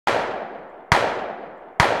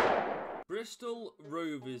Bristol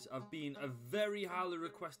Rovers have been a very highly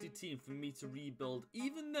requested team for me to rebuild,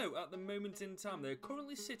 even though at the moment in time they're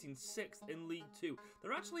currently sitting 6th in League 2.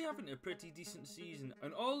 They're actually having a pretty decent season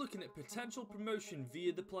and are looking at potential promotion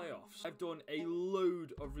via the playoffs. I've done a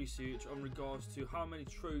load of research on regards to how many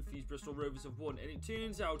trophies Bristol Rovers have won, and it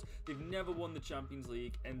turns out they've never won the Champions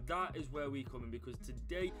League, and that is where we come in, because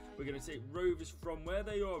today we're going to take Rovers from where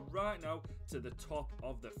they are right now to the top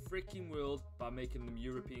of the freaking world by making them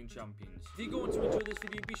European champions. If you're going to enjoy this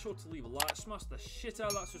video, be sure to leave a like, smash the shit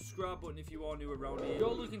out of that subscribe button if you are new around here.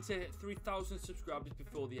 You're looking to hit 3,000 subscribers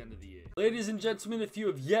before the end of the year. Ladies and gentlemen, if you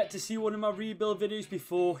have yet to see one of my rebuild videos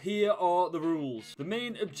before, here are the rules. The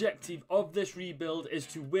main objective of this rebuild is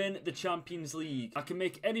to win the Champions League. I can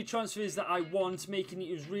make any transfers that I want, making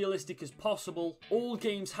it as realistic as possible. All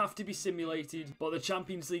games have to be simulated, but the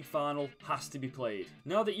Champions League final has to be played.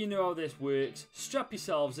 Now that you know how this works, strap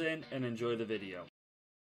yourselves in and enjoy the video.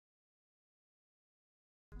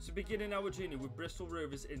 So beginning our journey with Bristol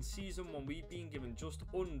Rovers in Season 1, we've been given just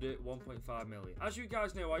under 1.5 million. As you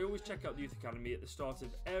guys know, I always check out the Youth Academy at the start of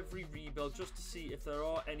every rebuild just to see if there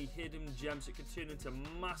are any hidden gems that could turn into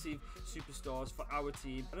massive superstars for our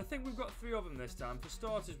team. And I think we've got 3 of them this time. For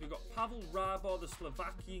starters, we've got Pavel Rybar, the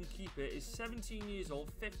Slovakian keeper, is 17 years old,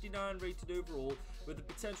 59 rated overall, with the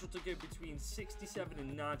potential to go between 67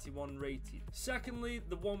 and 91 rated. Secondly,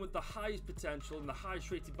 the one with the highest potential and the highest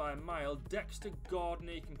rated by a mile, Dexter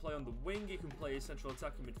Gardner. He can play on the wing, he can play a central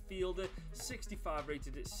attacking midfielder, 65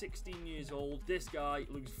 rated at 16 years old. This guy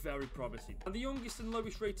looks very promising. And the youngest and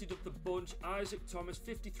lowest rated of the bunch, Isaac Thomas,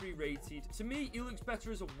 53 rated. To me, he looks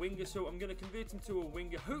better as a winger, so I'm going to convert him to a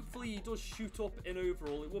winger. Hopefully he does shoot up in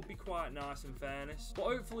overall. It would be quite nice in fairness. But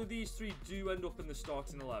hopefully these 3 do end up in the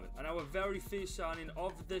starting 11. And our very first signing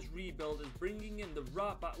of this rebuild is bringing in the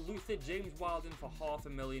right back Luther James Wilding for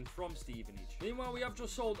 $500,000 from Stevenage. Meanwhile, we have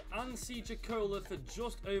just sold Ansi Jacola for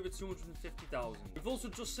just over 250,000. We've also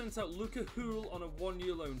just sent out Luca Hull on a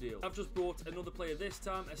 1-year loan deal. I've just brought another player, this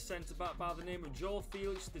time a centre back by the name of Joel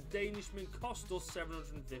Felix. The Danishman cost us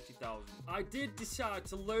 750,000. I did decide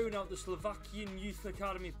to loan out the Slovakian Youth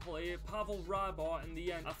Academy player Pavel Rybar in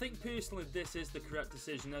the end. I think personally this is the correct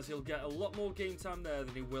decision, as he'll get a lot more game time there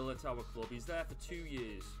than he will at our club. He's there for 2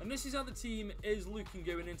 years. And this is how the team is looking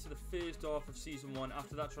going into the first half of Season 1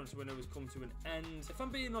 after that transfer window has come to an end. If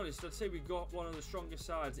I'm being honest, I'd say we've got one of the strongest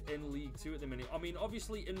sides in League 2 at the minute. I mean,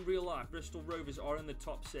 obviously in real life, Bristol Rovers are in the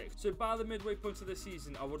top 6. So by the midway point of the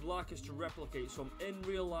season, I would like us to replicate some in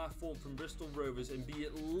real life form from Bristol Rovers and be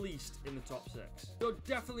at least in the top 6. We're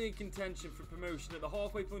definitely in contention for promotion. At the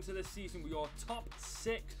halfway point of this season, we are top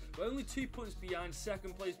 6. We're only 2 points behind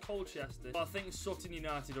second place Colchester. But I think Sutton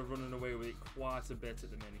United are running away with it quite a bit at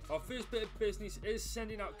the minute. Our first bit of business is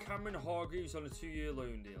sending out Cameron Hargreaves on a 2-year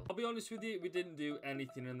loan deal. I'll be honest with you, we didn't do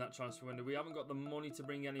anything in that transfer window. We haven't got the money to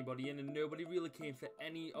bring anybody in, and nobody really came for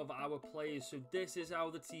any of our players. So this is how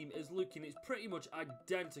the team is looking. It's pretty much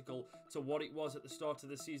identical to what it was at the start of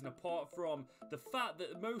the season, apart from the fact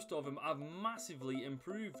that most of them have massively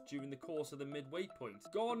improved during the course of the midway point.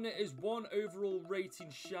 Gardner is 1 overall rating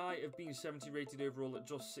shy of being 70 rated overall at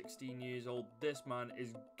just 16 years old. This man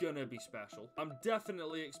is gonna be special. I'm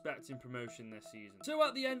definitely expecting promotion this season. So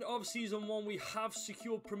at the end of Season 1, we have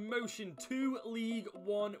secured promotion to League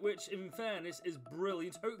 1, which in fairness is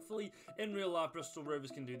brilliant. Hopefully in real life Bristol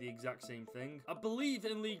Rovers can do the exact same thing. I believe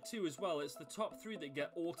in League 2 as well, it's the top 3 that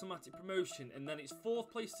get automatic promotion, and then it's 4th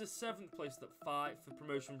place to 7th place that fight for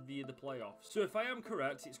promotion via the playoffs. So if I am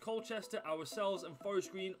correct, it's Colchester, ourselves and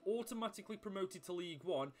Forest Green automatically promoted to League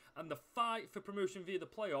 1, and the fight for promotion via the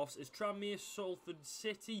playoffs is Tranmere, Salford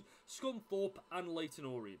City, Scunthorpe and Leyton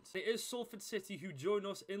Orient. It is Salford City who join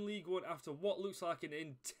us in League 1 after what looks like an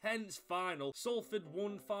intense final. Salford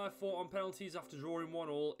won 5-4 on penalties after drawing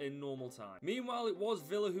 1-1 in normal time. Meanwhile, it was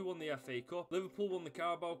Villa who won the FA Cup, Liverpool won the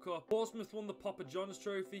Carabao Cup, Portsmouth won the Papa John's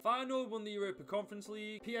Trophy, Feyenoord won the Europa Conference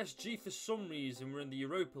League, PSG for some reason were in the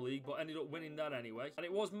Europa League but ended up winning that anyway, and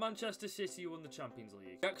it was Manchester City who won the Champions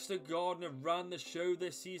League. Dexter Gardner ran the show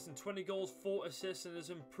this season, 20 goals, 4 assists, and has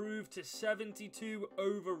improved to 72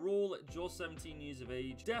 overall at just 17 years of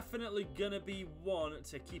age. Definitely gonna be one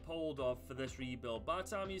to keep hold of for this rebuild. By the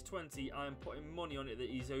time he's 20, I am putting money on it that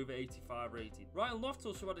he's over 85 rated. Ryan Loft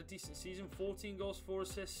also had a decent season, 14 goals, 4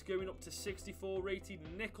 assists, going up to 64 rated.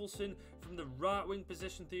 Nicholson from the right wing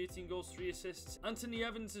position, 13 goals, 3 assists. Anthony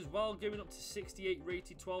Evans as well, going up to 68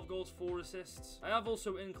 rated, 12 goals, 4 assists. I have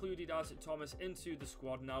also included Isaac Thomas into the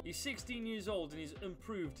squad now. He's 16 years old and he's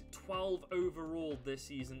improved 12 overall this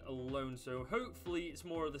season alone, so hopefully it's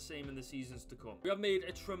more of the same in the seasons to come. We have made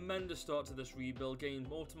a tremendous start to this rebuild, gained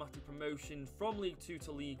automatic promotion from League 2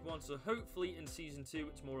 to League 1, so hopefully in Season 2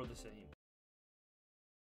 it's more of the same.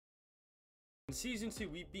 In Season 2,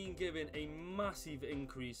 we've been given a massive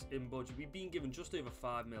increase in budget. We've been given just over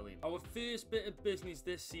 5 million. Our first bit of business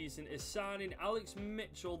this season is signing Alex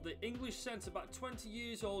Mitchell, the English centre-back, 20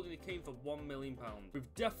 years old, and he came for £1 million.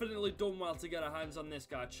 We've definitely done well to get our hands on this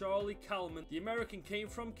guy. Charlie Kalman, the American, came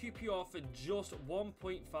from QPR for just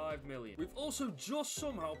 1.5 million. We've also just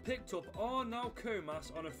somehow picked up Arnau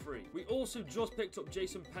Comas on a free. We also just picked up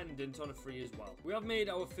Jason Pendant on a free as well. We have made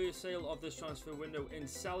our first sale of this transfer window in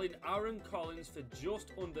selling Aaron Collins for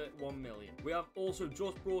just under 1 million. We have also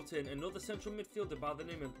just brought in another central midfielder by the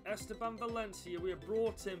name of Esteban Valencia. We have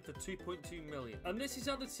brought him for 2.2 million. And this is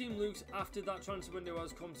how the team looks after that transfer window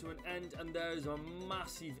has come to an end, and there is a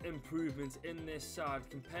massive improvement in this side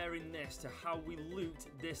comparing this to how we looked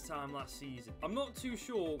this time last season. I'm not too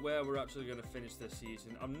sure where we're actually going to finish this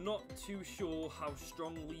season. I'm not too sure how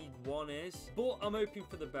strong League One is, but I'm hoping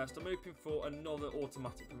for the best. I'm hoping for another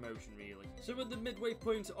automatic promotion, really. So at the midway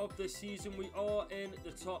point of this season, we are in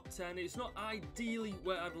the top 10. It's not ideally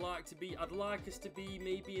where I'd like to be. I'd like us to be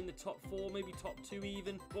maybe in the top 4, maybe top 2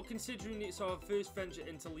 even, but considering it's our first venture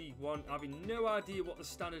into League One, having no idea what the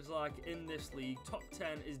standards like in this league, top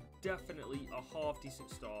 10 is definitely a half decent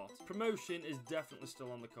start. Promotion is definitely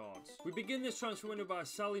still on the cards. We begin this transfer window by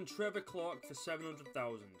selling Trevor Clark for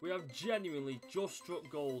 700,000. We have genuinely just struck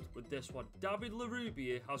gold with this one. David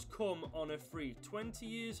Larubia has come on a free, 20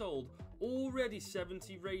 years old, already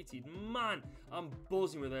 70 rated. Man, I'm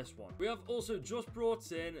buzzing with this one. We have also just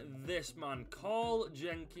brought in this man, Carl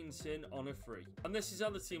Jenkinson, on a free. And this is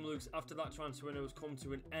how the team looks after that transfer window has come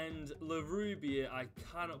to an end. Larubia, I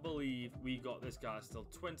cannot believe we got this guy still.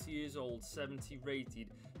 20 years old, 70 rated.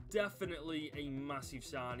 Definitely a massive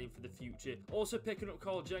signing for the future. Also picking up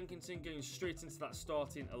Carl Jenkinson, going straight into that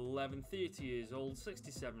starting 11, 30 years old,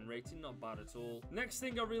 67 rating, not bad at all. Next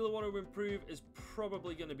thing I really want to improve is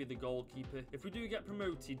probably going to be the goalkeeper. If we do get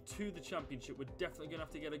promoted to the championship, we're definitely going to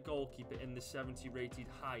have to get a goalkeeper in the 70 rated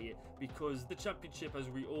higher, because the championship, as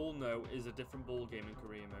we all know, is a different ball game in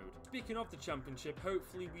career mode. Speaking of the championship,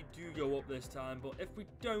 hopefully we do go up this time, but if we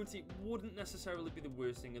don't, it wouldn't necessarily be the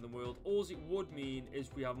worst thing in the world. All it would mean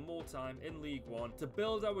is we have more time in League One to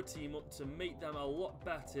build our team up, to make them a lot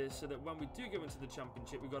better, so that when we do go into the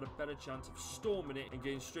championship, we've got a better chance of storming it and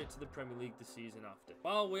going straight to the Premier League the season after.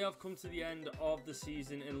 Well, we have come to the end of the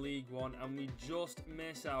season in League One, and we just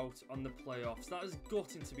miss out on the playoffs. That is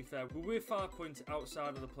gutting, to be fair. We were 5 points outside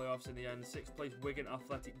of the playoffs in the end. 6th place Wigan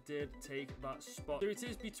Athletic did take that spot. So it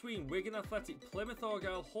is between Wigan Athletic, Plymouth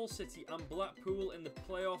Argyle, Hull City and Blackpool in the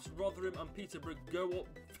playoffs. Rotherham and Peterborough go up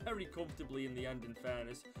very comfortably in the end, in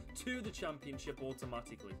fairness, to the championship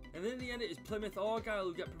automatically. And in the end, it is Plymouth Argyle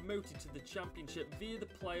who get promoted to the championship via the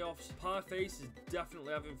playoffs. Pieface is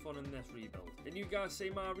definitely having fun in this rebuild. And you guys say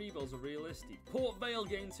my rebuilds are realistic. Port Vale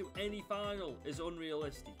getting to any final is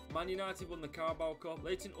unrealistic. Man United won the Carabao Cup.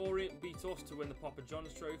 Leyton Orient beat us to win the Papa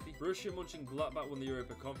John's Trophy. Borussia Mönchengladbach won the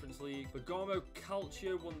Europa Conference League. Bergamo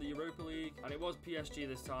Calcio won the Europa League. And it was PSG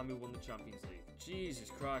this time who won the Champions League. Jesus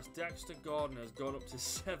Christ, Dexter Gardner has gone up to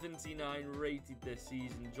 79 rated this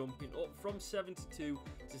season, jumping up from 72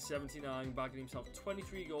 to 79, bagging himself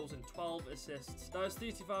 23 goals and 12 assists. That is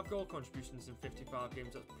 35 goal contributions in 55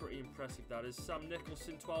 games. That's pretty impressive, that is. Sam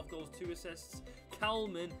Nicholson, 12 goals, 2 assists.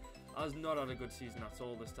 Kalman has not had a good season at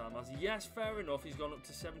all this time. As yes, fair enough, he's gone up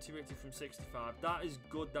to 70 rated from 65. That is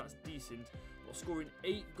good, that's decent. But scoring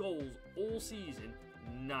 8 goals all season,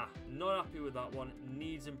 nah, not happy with that one.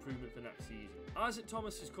 Needs improvement for next season. Isaac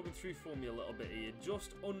Thomas is coming through for me a little bit here.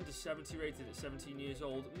 Just under 70 rated at 17 years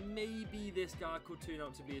old. Maybe this guy could turn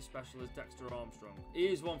out to be as special as Dexter Armstrong.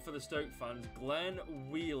 Here's one for the Stoke fans. Glenn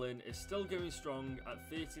Whelan is still going strong at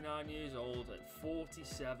 39 years old at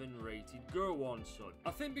 47 rated. Go on, son.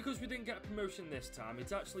 I think because we didn't get promotion this time,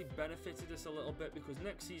 it's actually benefited us a little bit, because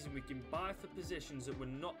next season we can buy for positions that we're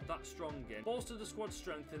not that strong in, bolster the squad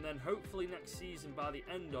strength, and then hopefully next season, by the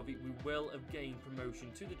end of it, we will have gained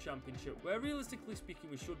promotion to the championship, where realistically speaking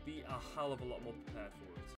we should be a hell of a lot more prepared for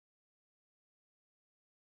it.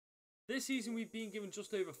 This season we've been given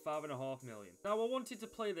just over 5.5 million. Now I wanted to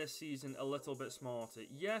play this season a little bit smarter.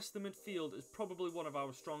 Yes, the midfield is probably one of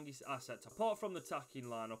our strongest assets, apart from the attacking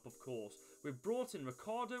lineup of course. We've brought in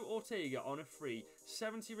Ricardo Ortega on a free,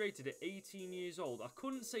 70 rated at 18 years old. I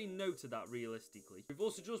couldn't say no to that realistically. We've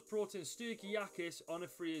also just brought in Sturgiakis on a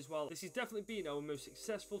free as well. This has definitely been our most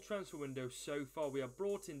successful transfer window so far. We have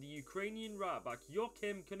brought in the Ukrainian right back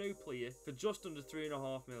Joachim Konoplia for just under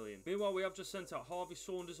 3.5 million. Meanwhile, we have just sent out Harvey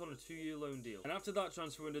Saunders on a 2 2-year loan deal. And after that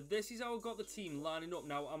transfer window, this is how I got the team lining up.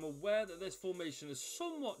 Now, I'm aware that this formation has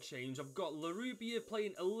somewhat changed. I've got Larubia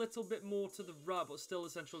playing a little bit more to the right, but still a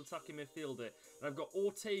central attacking midfielder. And I've got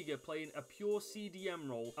Ortega playing a pure CDM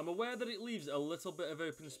role. I'm aware that it leaves a little bit of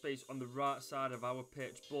open space on the right side of our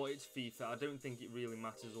pitch, but it's FIFA. I don't think it really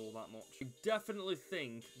matters all that much. I definitely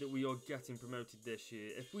think that we are getting promoted this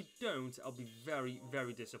year. If we don't, I'll be very,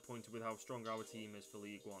 very disappointed with how strong our team is for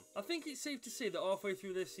League One. I think it's safe to say that halfway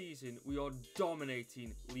through this season, we are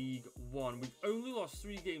dominating League One. We've only lost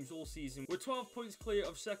 3 games all season. We're 12 points clear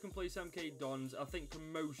of second place MK Dons. I think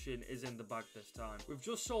promotion is in the bag this time. We've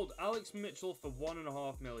just sold Alex Mitchell for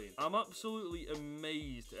 $1.5 million. I'm absolutely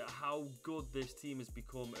amazed at how good this team has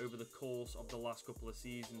become over the course of the last couple of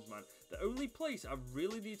seasons, man. The only place I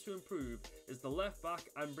really need to improve is the left back.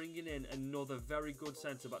 I'm bringing in another very good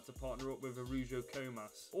centre back to partner up with Arujo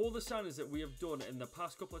Comas. All the signings that we have done in the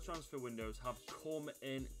past couple of transfer windows have come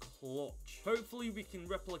in clutch. Hopefully we can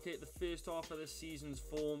replicate the first half of this season's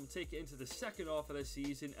form, take it into the second half of this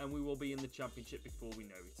season, and we will be in the championship before we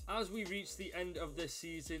know it. As we reach the end of this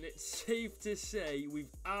season, it's safe to say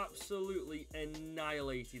we've absolutely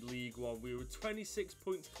annihilated League One. We were 26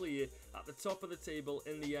 points clear at the top of the table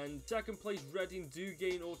in the end. Second place Reading do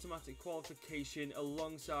gain automatic qualification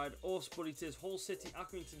alongside us, but it is Hull City,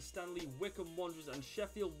 Accrington Stanley, Wycombe Wanderers and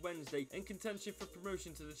Sheffield Wednesday in contention for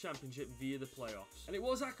promotion to the championship via the playoffs. And it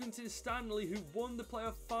was Accrington Stanley who won the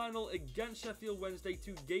playoff final against Sheffield Wednesday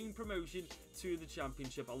to gain promotion to the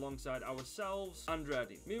championship alongside ourselves and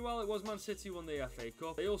Reading. Meanwhile, it was Man City who won the FA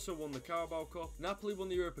Cup. They also won the Carabao Cup. Napoli won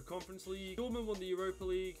the Europa Conference League. Dortmund won the Europa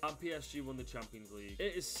League. And PSG won the Champions League.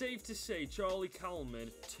 It is safe to say Charlie Kalman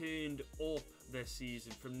turned up this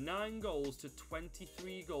season from 9 goals to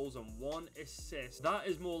 23 goals and 1 assist. That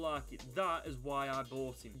is more like it. That is why I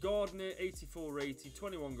bought him. Gardner, 84 rated,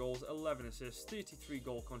 21 goals, 11 assists, 33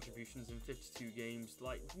 goal contributions in 52 games.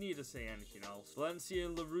 Like, need to say anything else. Valencia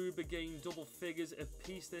and Laruba gained double figures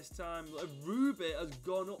apiece this time. Laruba has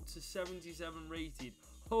gone up to 77 rated.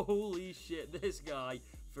 Holy shit, this guy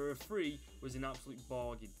for a free was an absolute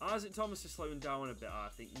bargain. Isaac Thomas is slowing down a bit, I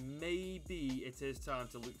think. Maybe it is time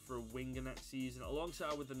to look for a winger next season,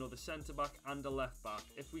 alongside with another centre-back and a left-back.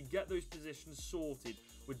 If we get those positions sorted,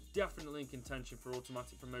 we're definitely in contention for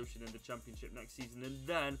automatic promotion in the Championship next season, and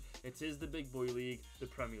then it is the big boy league, the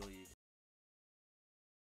Premier League.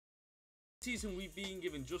 Season we've been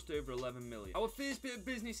given just over 11 million. Our first bit of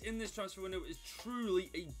business in this transfer window is truly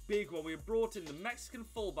a big one. We have brought in the Mexican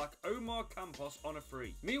fullback Omar Campos on a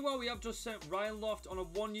free. Meanwhile, we have just sent Ryan Loft on a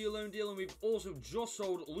 1-year loan deal, and we've also just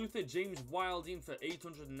sold Luther James Wilding for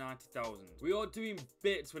 890,000. We are doing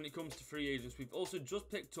bits when it comes to free agents. We've also just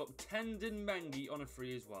picked up Tendon Mengi on a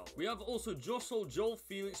free as well. We have also just sold Joel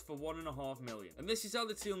Felix for 1.5 million. And this is how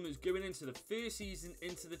the team is going into the first season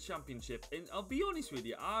into the championship. And I'll be honest with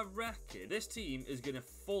you, I reckon this team is going to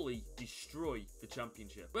fully destroy the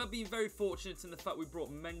championship. We've been very fortunate in the fact we brought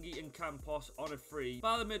Mengi and Campos on a free.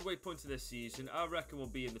 By the midway point of this season, I reckon we'll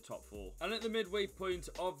be in the top 4. And at the midway point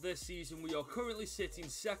of this season, we are currently sitting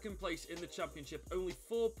second place in the championship, only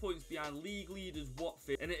 4 points behind league leaders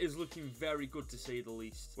Watford, and it is looking very good to say the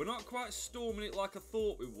least. We're not quite storming it like I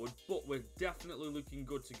thought we would, but we're definitely looking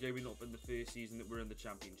good to going up in the first season that we're in the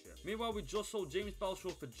championship. Meanwhile, we just sold James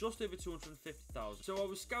Belshaw for just over 250,000. So I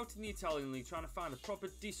was scouting the Italian league trying to find a proper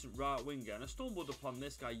decent right winger, and I stumbled upon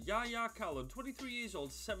this guy, Yaya Callan, 23 years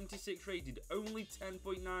old, 76 rated, only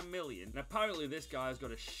 10.9 million. And apparently this guy has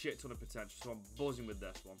got a shit ton of potential, so I'm buzzing with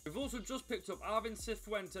this one. We've also just picked up Arvin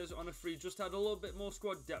Cifuentes on a free, just had a little bit more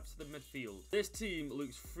squad depth to the midfield. This team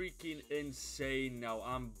looks freaking insane now.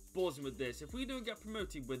 I'm buzzing with this. If we don't get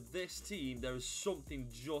promoted with this team, there is something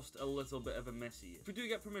just a little bit of a miss here. If we do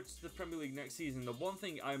get promoted to the Premier League next season, the one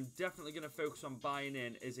thing I'm definitely going to focus on buying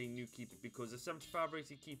in is a new keeper, because a 75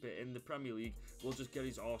 rated keeper in the Premier League will just get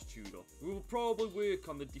his arse chewed up. We will probably work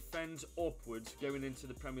on the defence upwards going into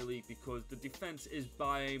the Premier League, because the defence is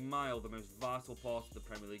by a mile the most vital part of the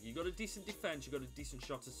Premier League. You got a decent defence, you got a decent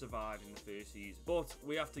shot to survive in the first season, but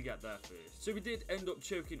we have to get there first. So we did end up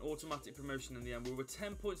choking automatic promotion in the end. We were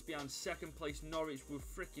 10 points behind second place Norwich. We were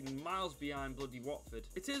freaking miles behind bloody Watford.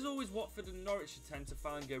 It is always Watford and Norwich you tend to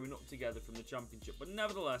find going up together from the Championship, but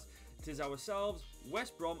nevertheless, it is ourselves,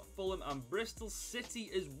 West Brom, Fulham and Bristol City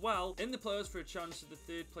as well in the playoffs for a chance at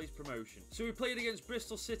the 3rd place promotion. So we played against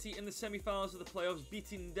Bristol City in the semi-finals of the playoffs,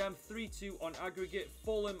 beating them 3-2 on aggregate.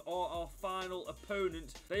 Fulham are our final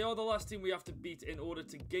opponent. They are the last team we have to beat in order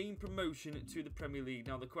to gain promotion to the Premier League.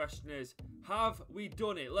 Now the question is, have we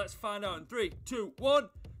done it? Let's find out in 3, 2, 1...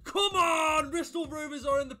 Come on! Bristol Rovers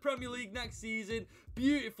are in the Premier League next season.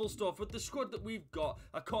 Beautiful stuff. With the squad that we've got,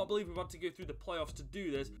 I can't believe we've had to go through the playoffs to do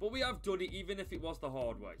this, but we have done it even if it was the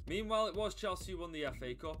hard way. Meanwhile, it was Chelsea who won the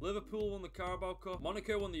FA Cup, Liverpool won the Carabao Cup,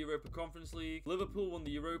 Monaco won the Europa Conference League, Liverpool won the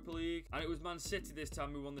Europa League, and it was Man City this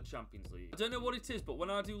time who won the Champions League. I don't know what it is, but when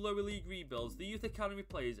I do lower league rebuilds, the youth academy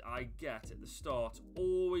players I get at the start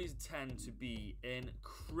always tend to be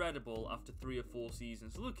incredible after 3 or 4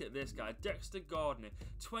 seasons. Look at this guy, Dexter Gardner,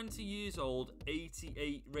 20 years old,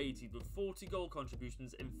 88 rated with 40 goal contributions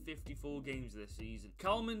in 54 games this season.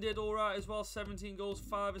 Kalman did alright as well, 17 goals,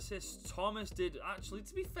 5 assists. Thomas did, actually,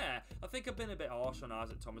 to be fair, I think I've been a bit harsh on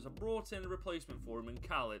Isaac Thomas. I brought in a replacement for him in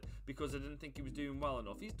Khaled because I didn't think he was doing well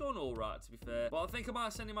enough. He's done alright, to be fair, but I think I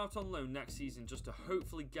might send him out on loan next season just to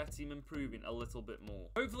hopefully get him improving a little bit more.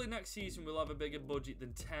 Hopefully next season we'll have a bigger budget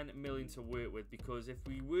than 10 million to work with, because if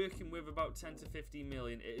we're working with about 10 to 15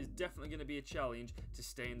 million, it is definitely going to be a challenge to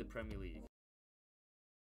stay in the Premier League.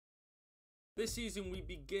 This season we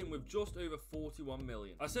begin with just over 41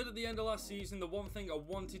 million. I said at the end of last season the one thing I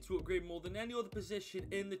wanted to upgrade more than any other position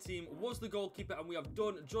in the team was the goalkeeper, and we have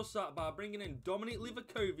done just that by bringing in Dominik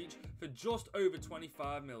Livakovic for just over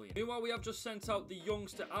 25 million. Meanwhile, we have just sent out the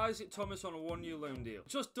youngster Isaac Thomas on a 1-year loan deal.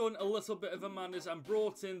 Just done a little bit of a manners and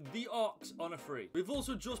brought in the Ox on a free. We've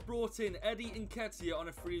also just brought in Eddie Nketiah on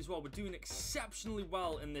a free as well. We're doing exceptionally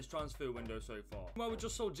well in this transfer window so far. Meanwhile, we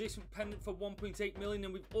just sold Jason Pendant for 1.8 million,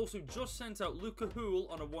 and we've also just sent out Luca Houle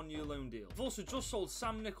on a 1-year loan deal. We've also just sold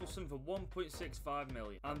Sam Nicholson for 1.65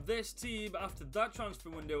 million. And this team, after that transfer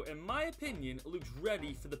window, in my opinion, looks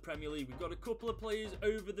ready for the Premier League. We've got a couple of players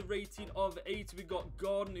over the rating of 8. We've got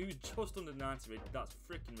Gordon, who's just under 90 rated. That's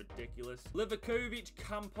freaking ridiculous. Livakovic,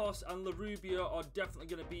 Campos, and Larubia are definitely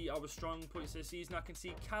going to be our strong points this season. I can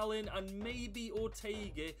see Callan and maybe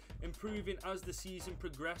Ortega improving as the season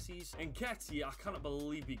progresses. And Nketiah, I cannot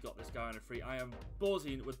believe we got this guy on a free. I am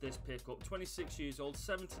buzzing with this pickup. 26 years old,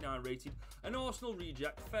 79 rated, an Arsenal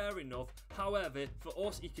reject, fair enough. However, for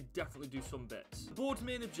us, he could definitely do some bits. The board's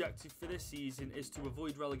main objective for this season is to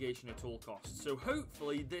avoid relegation at all costs, so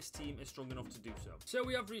hopefully this team is strong enough to do so. So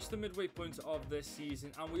we have reached the midway point of this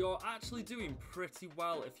season, and we are actually doing pretty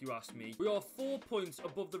well, if you ask me. We are 4 points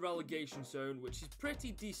above the relegation zone, which is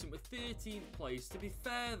pretty decent with 13th place. To be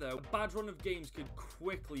fair though, a bad run of games could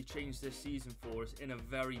quickly change this season for us in a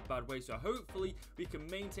very bad way, so hopefully we can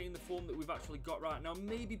maintain the form that we've actually got right now,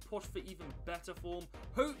 maybe push for even better form.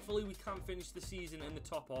 Hopefully we can finish the season in the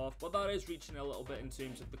top half, but that is reaching a little bit in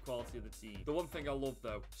terms of the quality of the team. The one thing I love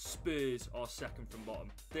though, Spurs are second from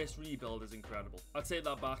bottom. This rebuild is incredible. I take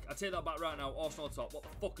that back. I take that back right now. Arsenal top. What the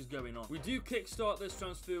fuck is going on? We do kickstart this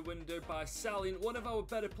transfer window by selling one of our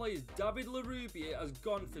better players. David Larubia has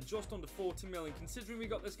gone for just under 40 million. Considering we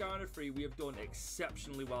got this guy on a free, we have done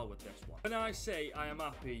exceptionally well with this one. When I say I am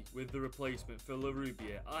happy with the replacement for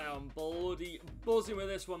Larubia, I am bloody buzzing with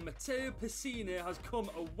this one. Matteo Pessina has come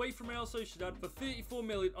away from Real Sociedad for 34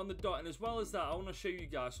 million on the dot, and as well as that, I want to show you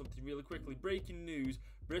guys something really quickly. Breaking news: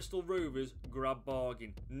 Bristol Rovers grab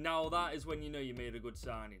bargain. Now that is when you know you made a good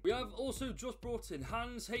signing. We have also just brought in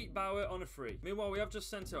Hans Heitbauer on a free. Meanwhile, we have just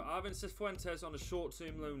sent out Ivan Cifuentes on a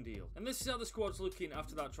short-term loan deal. And this is how the squad's looking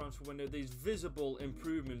after that transfer window. There's visible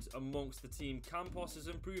improvements amongst the team. Campos has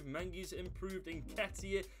improved, Mengi's improved,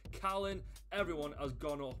 Nketiah, Callan, everyone has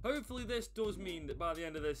gone up. Hopefully this does mean that by the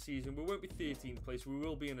end of this season, we won't be 13th place, we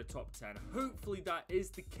will be in the top 10. Hopefully that is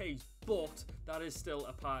the case, but that is still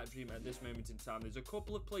a pipe dream at this moment in time. There's a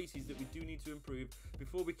couple of places that we do need to improve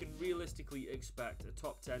before we can realistically expect a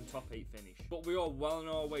top 10, top 8 finish. But we are well on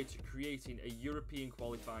our way to creating a European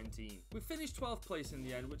qualifying team. We finished 12th place in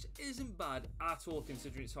the end, which isn't bad at all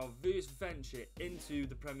considering it's our first venture into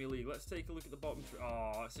the Premier League. Let's take a look at the bottom three.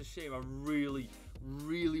 Oh, it's a shame. I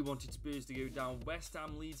really wanted Spurs to go down. West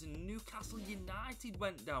Ham, Leeds, and Newcastle United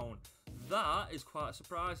went down. That is quite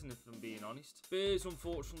surprising, if I'm being honest. Spurs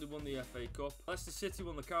unfortunately won the FA Cup. Leicester City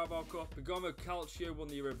won the Carabao Cup. Bergamo Calcio won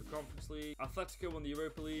the Europa Conference League. Atletico won the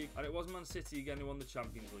Europa League. And it was Man City again who won the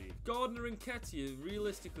Champions League. Gardner and Nketiah,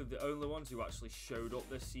 realistically, the only ones who actually showed up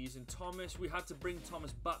this season. Thomas, we had to bring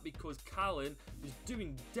Thomas back because Callan was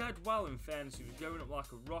doing dead well, in fairness. He was going up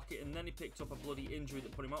like a rocket, and then he picked up a bloody injury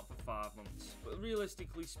that put him out for 5 months. But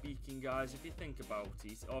realistically speaking, guys, if you think about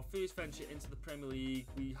it, our first venture into the Premier League,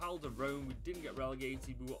 we held our own. We didn't get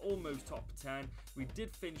relegated. We were almost top 10. We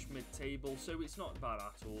did finish mid-table, so it's not bad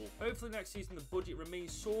at all. Hopefully next season the budget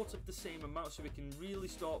remains sort of the same amount, so we can really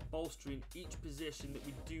start bolstering each position that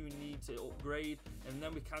we do need to upgrade, and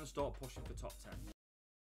then we can start pushing for top 10.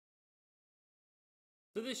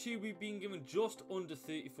 So this year we've been given just under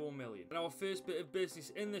 34 million. And our first bit of business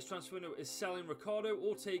in this transfer window is selling Ricardo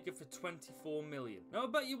Ortega for 24 million. Now I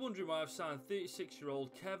bet you're wondering why I've signed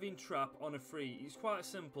 36-year-old Kevin Trapp on a free. It's quite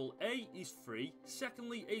simple. A, he's free.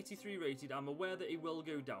 Secondly, 83 rated. I'm aware that he will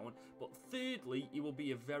go down. But thirdly, he will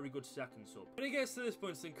be a very good second sub. When it gets to this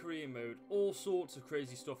point in career mode, all sorts of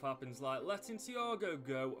crazy stuff happens, like letting Thiago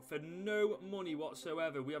go for no money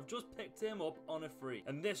whatsoever. We have just picked him up on a free.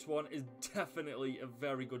 And this one is definitely a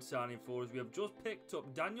very good signing for us. We have just picked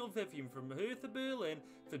up Daniel Vivian from Hertha Berlin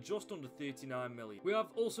for just under 39 million. We have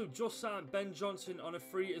also just signed Ben Johnson on a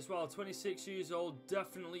free as well, 26 years old,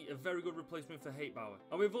 definitely a very good replacement for Hatebauer.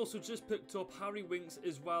 And we've also just picked up Harry Winks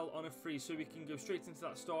as well on a free, so we can go straight into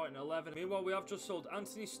that starting 11. Meanwhile, we have just sold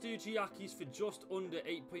Anthony Sturgiakis for just under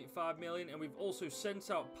 8.5 million, and we've also sent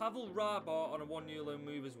out Pavel Rabar on a 1-year loan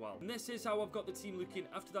move as well. And this is how I've got the team looking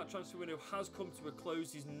after that transfer window has come to a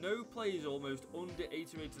close. There's no players almost under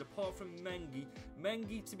 80 rated apart from Mengi.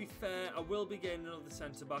 Mengi, to be fair, I will be getting another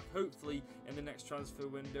centre-back, hopefully, in the next transfer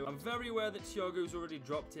window. I'm very aware that Thiago's already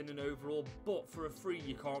dropped in an overall, but for a free,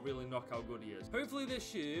 you can't really knock how good he is. Hopefully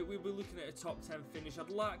this year, we'll be looking at a top 10 finish.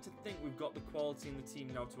 I'd like to think we've got the quality in the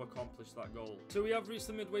team now to accomplish that goal. So we have reached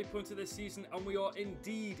the midway point of this season, and we are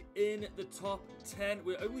indeed in the top 10.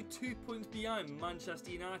 We're only 2 points behind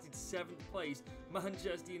Manchester United, 7th place.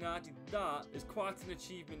 Manchester United, that is quite an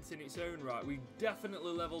achievement in its own right. We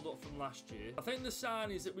definitely leveled up from last year. I think the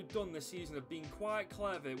signings that we've done this season have been quite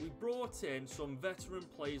clever. We brought in some veteran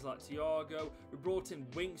players like Thiago. We brought in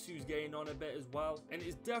Winks, who's getting on a bit as well. And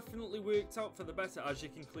it's definitely worked out for the better, as you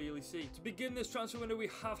can clearly see. To begin this transfer window, we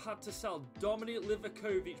have had to sell Dominik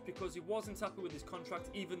Livakovic because he wasn't happy with his contract,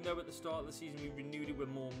 even though at the start of the season we renewed it with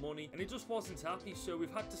more money. And he just wasn't happy, so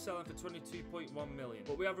we've had to sell him for 22.1 million.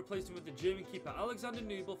 But we have replaced him with the German keeper Alexander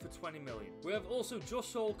Nubel for 20 million. We have also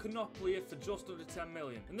just sold Konoplia for just under 10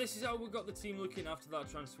 million. And this is how we got the team looking after that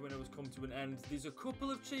transfer window has come to an end. There's a couple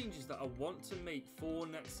of changes that I want to make for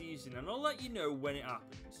next season, and I'll let you know when it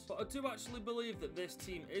happens. But I do actually believe that this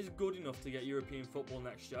team is good enough to get European football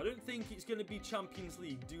next year. I don't think it's going to be Champions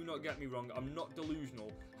League, do not get me wrong, I'm not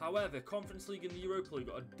delusional. However, Conference League and the Europa League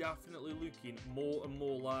are definitely looking more and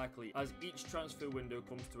more likely as each transfer window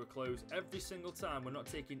comes to a close. Every single time, we're not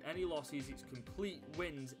taking any losses, it's complete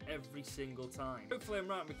wins every single time. Hopefully I'm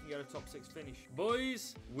right and we can get a top 6 finish.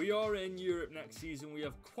 Boys, we are in Europe next season. We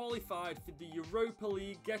have qualified for the Europa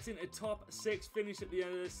League, getting a top 6 finish at the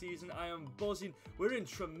end of the season. I am buzzing. We're in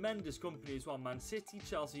tremendous company as well. Man City,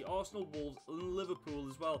 Chelsea, Arsenal, Wolves, Liverpool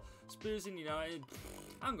as well. Spurs and United.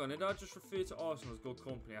 Hang on, did I just refer to Arsenal as good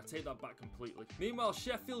company? I take that back completely. Meanwhile,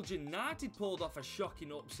 Sheffield United pulled off a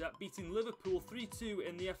shocking upset, beating Liverpool 3-2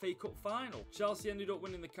 in the FA Cup final. Chelsea ended up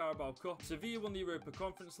winning the Carabao Cup. Sevilla won the Europa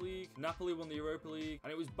Conference League. Napoli won the Europa League.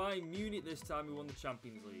 And it was Bayern Munich this time who won the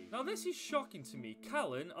Champions League. Now, this is shocking to me.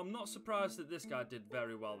 Callan, I'm not surprised that this guy did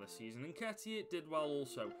very well this season. And Nketiah did well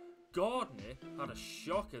also. Gardner had a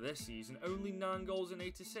shocker this season, only 9 goals and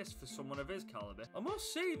 8 assists for someone of his calibre. I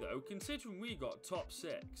must say though, considering we got top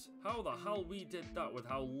 6, how the hell we did that with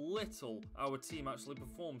how little our team actually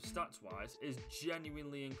performed stats-wise is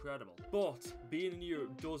genuinely incredible. But being in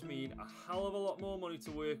Europe does mean a hell of a lot more money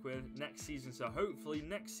to work with next season, so hopefully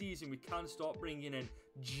next season we can start bringing in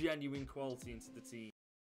genuine quality into the team.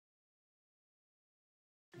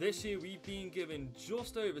 This year we've been given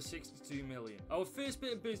just over 62 million. Our first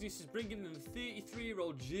bit of business is bringing in the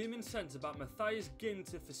 33-year-old German centre-back Matthias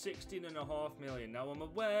Ginter for 16.5 million. Now I'm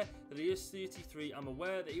aware that he is 33, I'm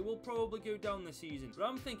aware that he will probably go down this season, but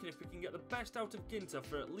I'm thinking if we can get the best out of Ginter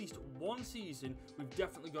for at least one season, we've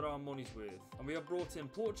definitely got our money's worth. And we have brought in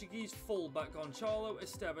Portuguese fullback Gonçalo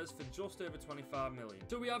Esteves for just over 25 million.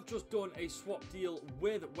 So we have just done a swap deal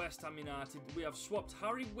with West Ham United. We have swapped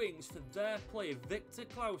Harry Winks for their player Victor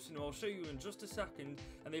Clausen, I'll show you in just a second,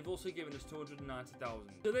 and they've also given us 290,000.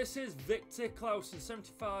 So this is Victor Clausen,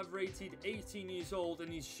 75 rated, 18 years old,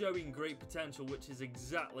 and he's showing great potential, which is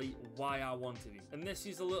exactly why I wanted him. And this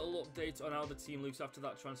is a little update on how the team looks after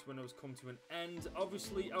that transfer window has come to an end.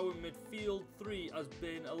 Obviously, our midfield 3 has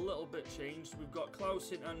been a little bit changed. We've got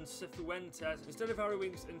Clausen and Cifuentes. Instead of Harry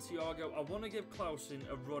Winks and Thiago, I want to give Clausen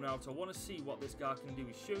a run out. I want to see what this guy can do.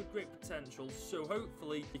 He showed great potential, so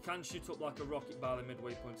hopefully he can shoot up like a rocket by the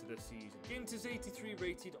midway point of this season. Ginter's 83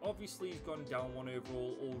 rated, rated. Obviously, he's gone down 1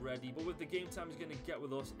 overall already, but with the game time he's going to get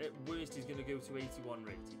with us, at worst, he's going to go to 81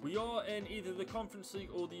 rated. We are in either the Conference League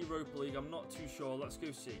or the Europa League. I'm not too sure. Let's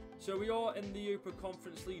go see. So we are in the Europa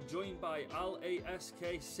Conference League, joined by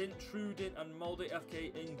LASK, Sint-Truiden, and Molde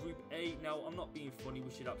FK in Group A. Now, I'm not being funny.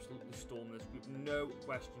 We should absolutely storm this group. No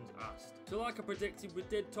questions asked. So like I predicted, we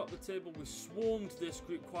did top the table. We swarmed this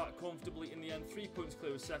group quite comfortably in the end. 3 points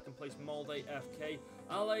clear of second place, Molde FK.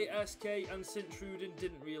 LASK and Sint-Truiden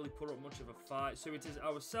didn't really put up much of a fight, so it is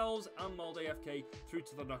ourselves and Molde FK through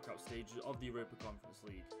to the knockout stages of the Europa Conference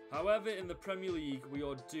League. However, in the Premier League, we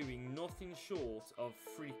are doing nothing short of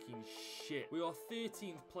freaking shit. We are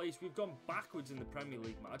 13th place. We've gone backwards in the Premier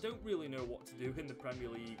League, man. I don't really know what to do in the Premier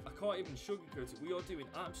League. I can't even sugarcoat it. We are doing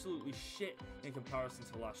absolutely shit in comparison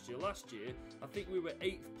to last year. Last year, I think we were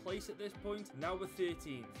 8th place at this point. Now we're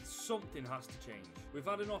 13th. Something has to change. We've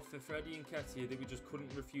had an offer for Eddie Nketiah that we just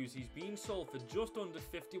couldn't refuse. He's being sold for just under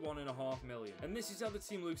 51.5 million. And this is how the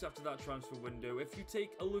team looks after that transfer window. If you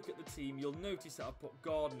take a look at the team, you'll notice that I've put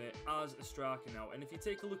Gardner as a striker now. And if you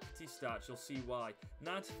take a look at his stats, you'll see why.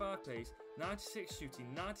 95 pace, 96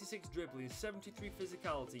 shooting, 96 dribbling, 73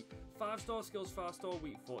 physicality, 5-star skills, 5-star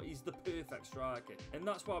weak foot. He's the perfect striker. And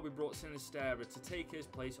that's why we brought Sinisterra to take his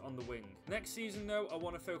place on the wing. Next season though, I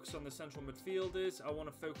want to focus on the central midfielders, I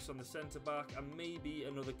want to focus on the centre-back, and maybe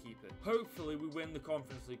another keeper. Hopefully we win the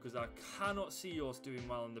Conference League, because I cannot see us doing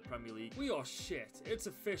well in the Premier League. We are shit. It's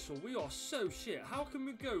official. We are so shit. How can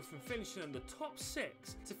we go from finishing in the top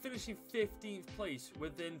 6 to finishing 15th place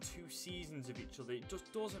within 2 seasons of each other? It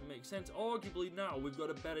just doesn't make sense. Arguably now we've got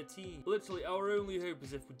a better team. Literally our only hope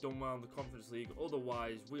is if we've done well in the Conference League.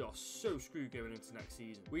 Otherwise we are so screwed going into next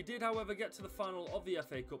season. We did however get to the final of the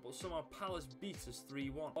FA Cup, but somehow Palace beat us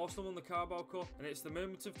 3-1. Arsenal won the Carabao Cup, and it's the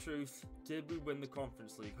moment of truth. Did we win the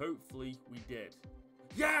Conference League? Hopefully we did.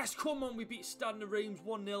 Yes, come on, we beat Stade Reims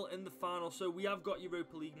 1-0 in the final, so we have got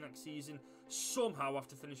Europa League next season, somehow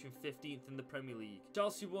after finishing 15th in the Premier League.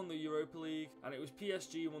 Chelsea won the Europa League, and it was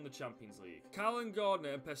PSG who won the Champions League. Callen, Gardner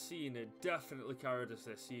and Pessina definitely carried us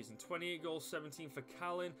this season. 28 goals, 17 for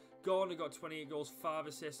Callen. Gardner got 28 goals, 5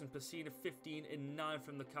 assists, and Pessina 15 in 9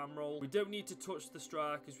 from the cam role. We don't need to touch the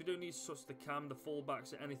strikers, we don't need to touch the cam, the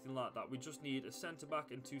fullbacks, or anything like that. We just need a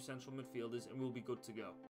centre-back and 2 central midfielders, and we'll be good to go.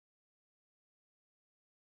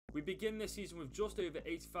 We begin this season with just over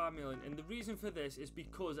 85 million, and the reason for this is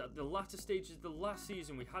because at the latter stages of the last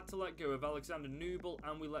season we had to let go of Alexander Nubel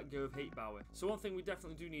and we let go of Heitbauer. So one thing we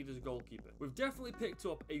definitely do need is a goalkeeper. We've definitely picked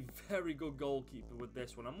up a very good goalkeeper with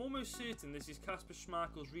this one. I'm almost certain this is Kasper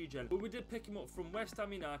Schmeichel's regen, but we did pick him up from West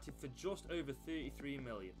Ham United for just over 33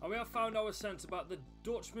 million. And we have found our centre-back. The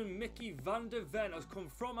Dutchman Mickey van der Ven has come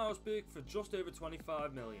from Augsburg for just over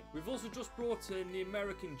 25 million. We've also just brought in the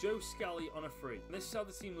American Joe Scally on a free. And this is how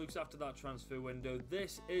the team looks after that transfer window.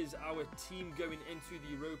 This is our team going into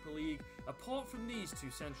the Europa League. Apart from these 2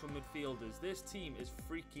 central midfielders, this team is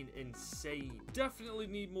freaking insane. Definitely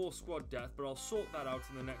need more squad depth, but I'll sort that out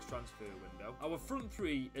in the next transfer window. Our front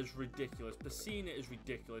 3 is ridiculous. Pessina is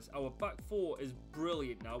ridiculous. Our back 4 is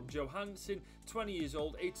brilliant now. Johansson, 20 years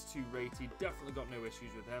old, 82 rated. Definitely got no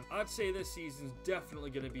issues with him. I'd say this season's definitely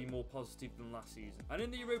going to be more positive than last season. And in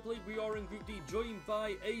the Europa League, we are in Group D, joined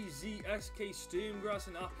by AZSK, Sturmgrass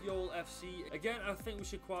and Apiol FC. Again, I think we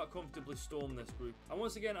should quite comfortably storm this group. And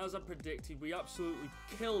once again, as I predicted, we absolutely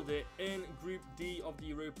killed it in Group D of the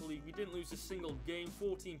Europa League. We didn't lose a single game,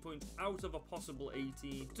 14 points out of a possible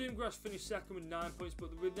 18. Sturmgrass finished second with 9 points, but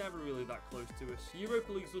we're never really that close to us. The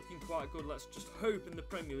Europa League's looking quite good. Let's just hope in the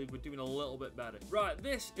Premier League we're doing a little bit better. Right,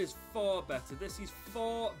 this is far better. This is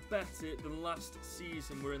far better than last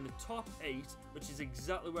season. We're in the top 8, which is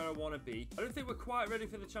exactly where I want to be. I don't think we're quite ready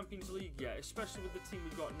for the Champions League yet, especially with the team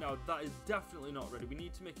we've got now. That is definitely not ready. We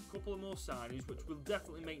need to make a couple of more signings, which we'll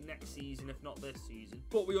definitely make next season, if not this season.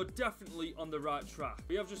 But we are definitely on the right track.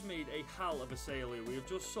 We have just made a hell of a sale here. We have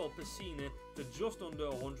just sold Pessina for just under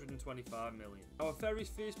 125 million. Our very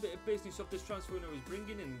first bit of business of this transfer window is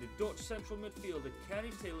bringing in the Dutch central midfielder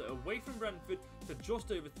Kenny Taylor away from Brentford for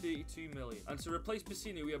just over 32 million. And to replace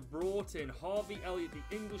Pessina, we have brought in Harvey Elliott.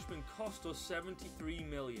 The Englishman cost us 73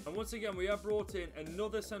 million. And once again, we have brought in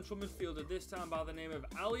another central midfielder, this time by the name of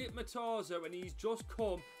Elliot Matarzo, and he's just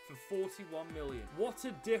come for 41 million. What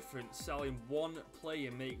a difference selling one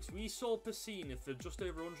player makes. We sold Pessina for just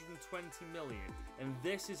over 120 million, and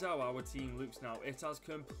this is how our team looks now. It has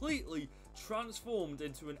completely transformed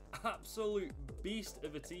into an absolute beast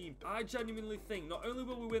of a team. I genuinely think not only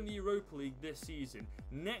will we win the Europa League this season,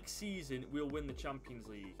 next season we'll win the Champions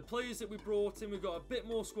League. The players that we brought in, we've got a bit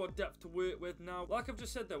more squad depth to work with now. Like I've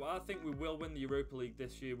just said though, I think we will win the Europa League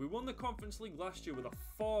this year. We won the Conference League last year with a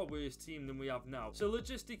far worse team than we have now. So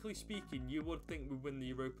logistically speaking, you would think we win the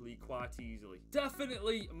Europa League quite easily.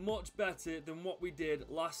 Definitely much better than what we did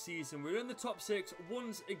last season. We're in the top 6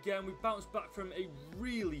 once again. We bounced back from a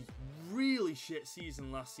really shit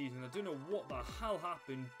season last season. I don't know what the hell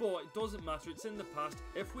happened, but it doesn't matter. It's in the past.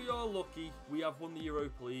 If we are lucky, we have won the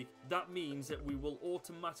Europa League. That means that we will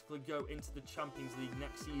automatically go into the Champions League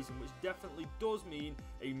next season, which definitely does mean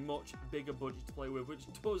a much bigger budget to play with, which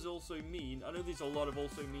does also mean, I know there's a lot of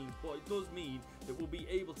also means, but it does mean that we'll be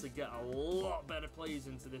able to get a lot better players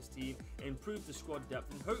into this team, improve the squad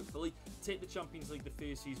depth, and hopefully take the Champions League the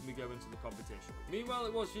first season we go into the competition. Meanwhile,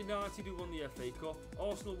 it was United who won the FA Cup,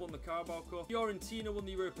 Arsenal won the Carabao Cup, Fiorentina won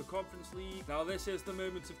the Europa Conference League. Now this is the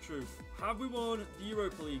moment of truth. Have we won the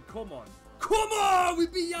Europa League? Come on. Come on! We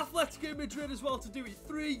beat Atletico Madrid as well to do it.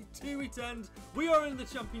 3-2 it ends. We are in the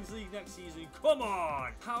Champions League next season. Come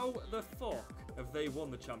on! How the fuck have they won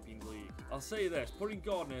the Champions League? I'll say this, putting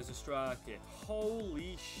Gardner as a striker,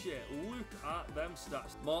 holy shit, look at them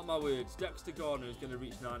stats. Mark my words, Dexter Gardner is going to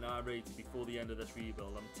reach 99 rated before the end of this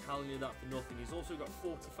rebuild. I'm telling you that for nothing. He's also got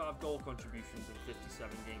 45 goal contributions in 57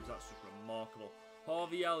 games. That's just remarkable.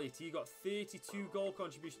 Harvey Elliott, he got 32 goal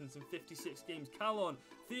contributions in 56 games. Callon,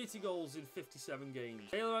 30 goals in 57 games.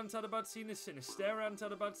 Taylor hadn't had a bad season. Sinisterra hadn't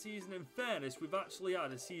had a bad season. In fairness, we've actually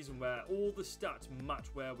had a season where all the stats match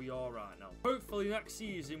where we are right now. Hopefully next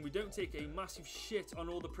season, we don't take a massive shit on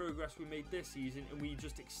all the progress we made this season and we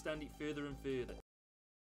just extend it further and further.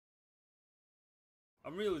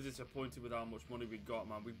 I'm really disappointed with how much money we got,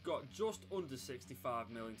 man. We've got just under 65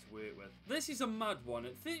 million to work with. This is a mad one.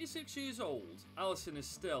 At 36 years old, Alisson is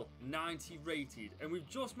still 90 rated, and we've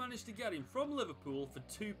just managed to get him from Liverpool for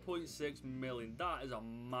 2.6 million. That is a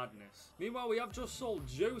madness. Meanwhile, we have just sold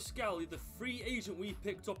Joe Scally, the free agent we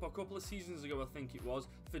picked up a couple of seasons ago, I think it was,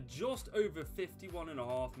 for just over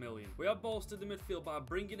 51.5 million. We have bolstered the midfield by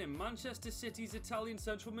bringing in Manchester City's Italian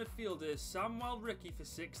central midfielder Samuel Ricky for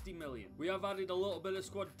 60 million. We have added a little bit of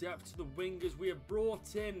squad depth to the wingers. We have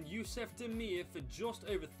brought in Youssef Demir for just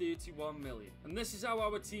over 31 million. And this is how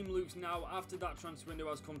our team looks now after that transfer window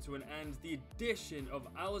has come to an end. The addition of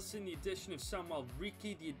Alisson, the addition of Samuel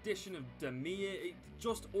Ricky, the addition of Demir, it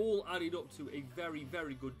just all added up to a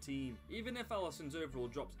very good team. Even if Alisson's overall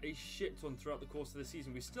drops a shit ton throughout the course of the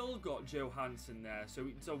season, we still got Johansson there, so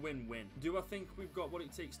it's a win-win. Do I think we've got what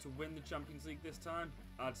it takes to win the Champions League this time?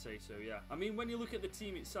 I'd say so, yeah. I mean, when you look at the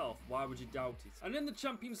team itself, why would you doubt it? And in the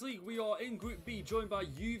Champions League, we are in Group B, joined by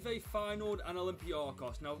Juve, Feyenoord and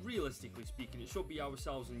Olympiacos. Now, realistically speaking, it should be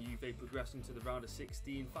ourselves and Juve progressing to the round of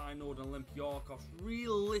 16. Feyenoord and Olympiacos,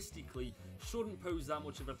 realistically, shouldn't pose that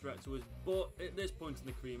much of a threat to us, but at this point in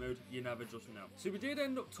the career mode, you never just know. So we did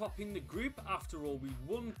end up topping the group after all. We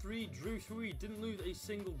won 3, drew 3, didn't lose a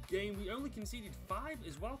single game. We only conceded 5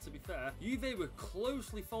 as well, to be fair. Juve were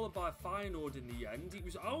closely followed by Feyenoord in the end. It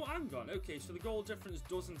was, oh, hang on, okay, so the goal difference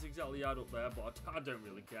doesn't exactly add up there, but I don't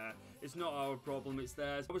really care. It's not our problem, it's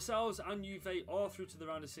theirs. Ourselves and Juve are through to the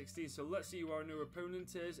round of 16, so let's see who our new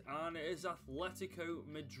opponent is, and it is Atletico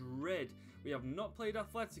Madrid. We have not played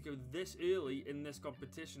Atletico this early in this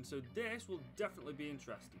competition, so this will definitely be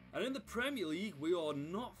interesting. And in the Premier League, we are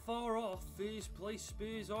not far off first place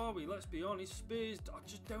Spurs, are we? Let's be honest, Spurs, I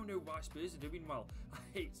just don't know why Spurs are doing well. I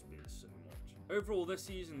hate Spurs so much. Overall this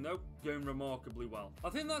season though, going remarkably well. I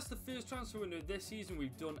think that's the first transfer window this season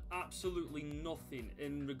we've done absolutely nothing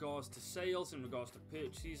in regards to sales, in regards to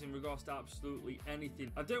purchases, in regards to absolutely anything.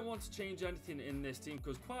 I don't want to change anything in this team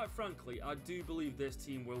because quite frankly, I do believe this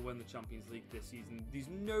team will win the Champions League this season. There's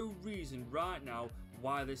no reason right now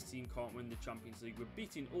why this team can't win the Champions League. We're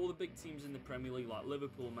beating all the big teams in the Premier League like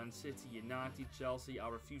Liverpool, Man City, United, Chelsea. I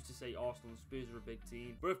refuse to say Arsenal and Spurs are a big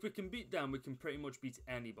team. But if we can beat them, we can pretty much beat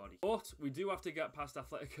anybody. But we do have to get past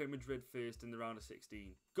Atletico Madrid first in the round of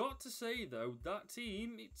 16. Got to say though, that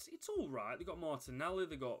team, it's alright. They got Martinelli,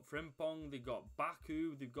 they got Frimpong, they got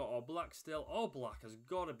Baku, they've got Oblak still. Oblak has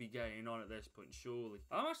got to be getting on at this point, surely.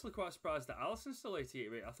 I'm actually quite surprised that Alisson's still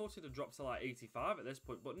 88 rate. I thought he'd have dropped to like 85 at this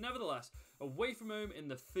point. But nevertheless, away from home home in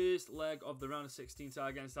the first leg of the round of 16 tie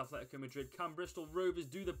against Atletico Madrid. Can Bristol Rovers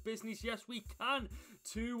do the business? Yes, we can.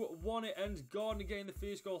 2-1 it ends. Gardner getting the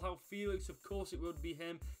first goal. How Felix, of course it would be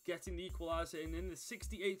him, getting the equaliser. And in the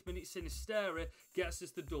 68th minute, Sinisterra gets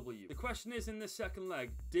us the W. The question is, in the second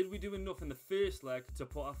leg, did we do enough in the first leg to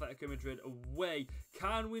put Atletico Madrid away?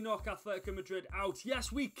 Can we knock Atletico Madrid out?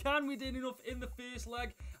 Yes, we can. We did enough in the first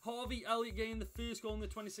leg. Harvey Elliott getting the first goal in the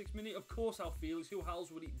 26th minute. Of course, Al Felix. Who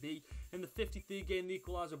else would it be? In the 53rd, getting the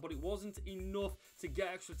equaliser, but it wasn't enough to get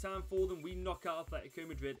extra time for them. We knock out Atletico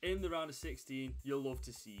Madrid in the round of 16. You'll love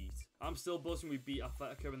to see it. I'm still buzzing we beat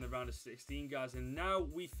Atletico in the round of 16, guys, and now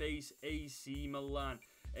we face AC Milan.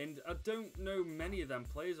 And I don't know many of them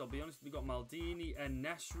players, I'll be honest. They got Maldini,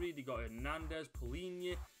 Nesri, they got Hernandez,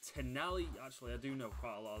 Polina, Tonelli. Actually, I do know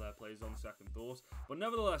quite a lot of their players on second thought. But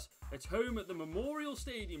nevertheless, it's home at the Memorial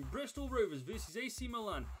Stadium. Bristol Rovers versus AC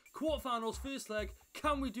Milan. Quarterfinals, first leg.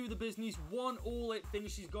 Can we do the business? 1-1 it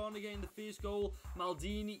finishes. Gardner getting the first goal.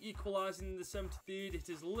 Maldini equalising in the 73rd. It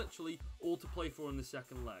is literally all to play for in the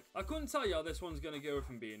second leg. I couldn't tell you how this one's going to go, if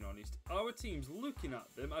I'm being honest. Our team's looking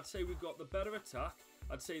at them. I'd say we've got the better attack.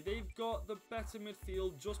 I'd say they've got the better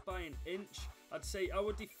midfield just by an inch. I'd say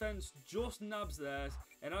our defence just nabs theirs.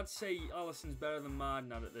 And I'd say Alisson's better than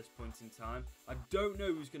Mardenad at this point in time. I don't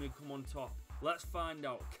know who's going to come on top. Let's find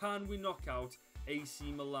out. Can we knock out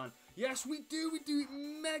AC Milan? Yes, we do. We do it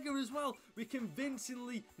mega as well. We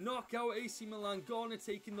convincingly knock out AC Milan. Gardner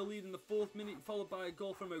taking the lead in the 4th minute, followed by a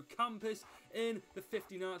goal from Ocampos in the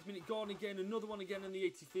 59th minute. Gardner getting another one again in the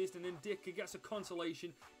 81st, and then Dicker gets a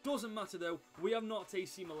consolation. Doesn't matter though. We have knocked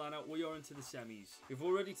AC Milan out. We are into the semis. We've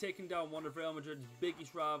already taken down one of Real Madrid's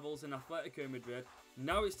biggest rivals in Atletico Madrid.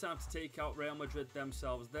 Now it's time to take out Real Madrid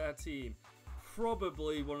themselves, their team.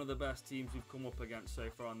 Probably one of the best teams we've come up against so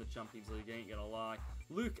far in the Champions League, ain't gonna lie.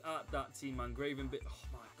 Look at that team, man. Gravenberch, oh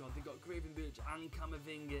my god, they got Gravenberch and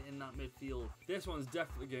Camavinga in that midfield. This one's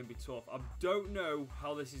definitely going to be tough. I don't know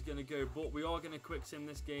how this is going to go, but we are going to quick sim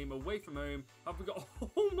this game away from home. Have we got,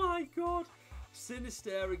 oh my god.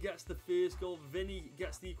 Sinisterra gets the first goal, Vinny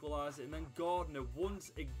gets the equaliser, and then Gardner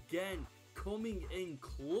once again coming in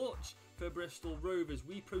clutch for Bristol Rovers.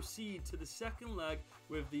 We proceed to the second leg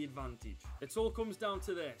with the advantage. It all comes down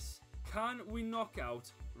to this. Can we knock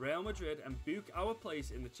out Real Madrid and book our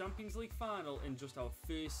place in the Champions League final in just our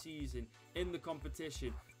first season in the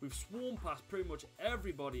competition? We've sworn past pretty much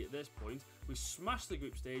everybody at this point. We smashed the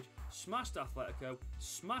group stage, smashed Atletico,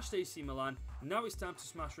 smashed AC Milan. Now it's time to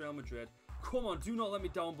smash Real Madrid. Come on, do not let me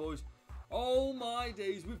down, boys. Oh my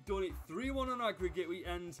days, we've done it. 3-1 on aggregate, we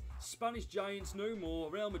end. Spanish Giants no more.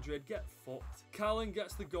 Real Madrid get fucked. Callan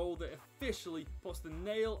gets the goal that officially puts the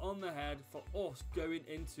nail on the head for us going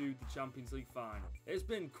into the Champions League final. It's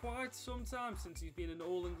been quite some time since he's been in an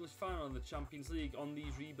all-English final in the Champions League on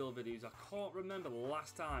these rebuild videos. I can't remember the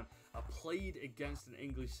last time I played against an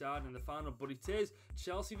English side in the final, but it is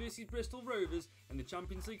Chelsea versus Bristol Rovers in the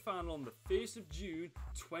Champions League final on the 1st of June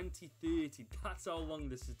 2030. That's how long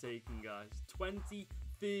this is taking, guys.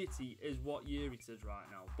 2030 is what year it is right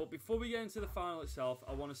now. But before we get into the final itself,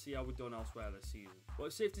 I want to see how we've done elsewhere this season. Well,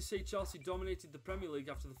 it's safe to say Chelsea dominated the Premier League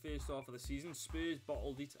after the first half of the season. Spurs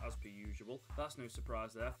bottled it as per usual. That's no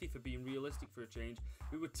surprise there. FIFA being realistic for a change.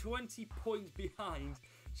 We were 20 points behind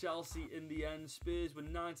Chelsea in the end. Spurs were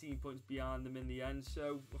 19 points behind them in the end.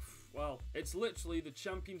 So, well, it's literally the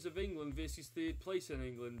champions of England versus 3rd place in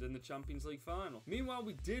England in the Champions League final. Meanwhile,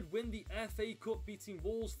 we did win the FA Cup, beating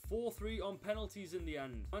Wolves 4-3 on penalties in the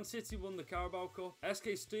end. Man City won the Carabao Cup. SK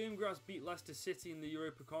Sturmgrass beat Leicester City in the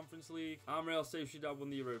Europa Conference League. And Real Sociedad won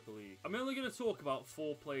the Europa League. I'm only going to talk about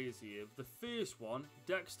 4 players here. The first one,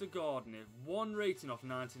 Dexter Gardner, 1 rating off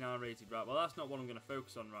 99 rated. Right, well, that's not what I'm going to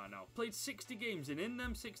focus on right now. Played 60 games, and in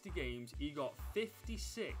them 60 games, he got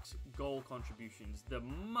 56 goal contributions. The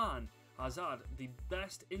man has had the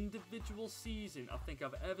best individual season I think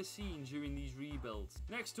I've ever seen during these rebuilds.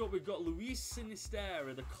 Next up, we've got Luis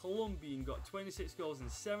Sinisterra, the Colombian, got 26 goals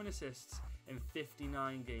and 7 assists in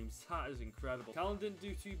 59 games. That is incredible. Callan didn't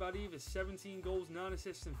do too bad either. 17 goals, 9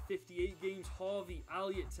 assists in 58 games. Harvey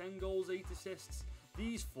Elliott, 10 goals, 8 assists.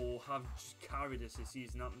 These 4 have just carried us this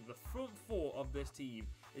season. The front 4 of this team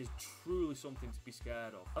is truly something to be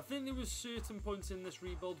scared of. I think there was certain points in this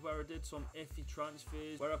rebuild where I did some iffy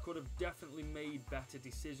transfers, where I could have definitely made better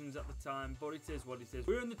decisions at the time, but it is what it is.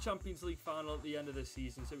 We're in the Champions League final at the end of the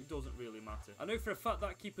season, so it doesn't really matter. I know for a fact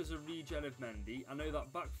that keeper's a regen of Mendy. I know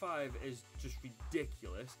that back 5 is just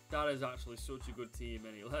ridiculous. That is actually such a good team,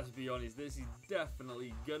 and let's be honest, this is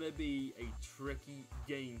definitely gonna be a tricky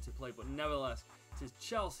game to play, but nevertheless, it is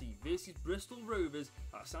Chelsea versus Bristol Rovers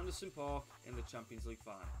at Sanderson Park in the Champions League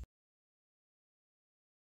final.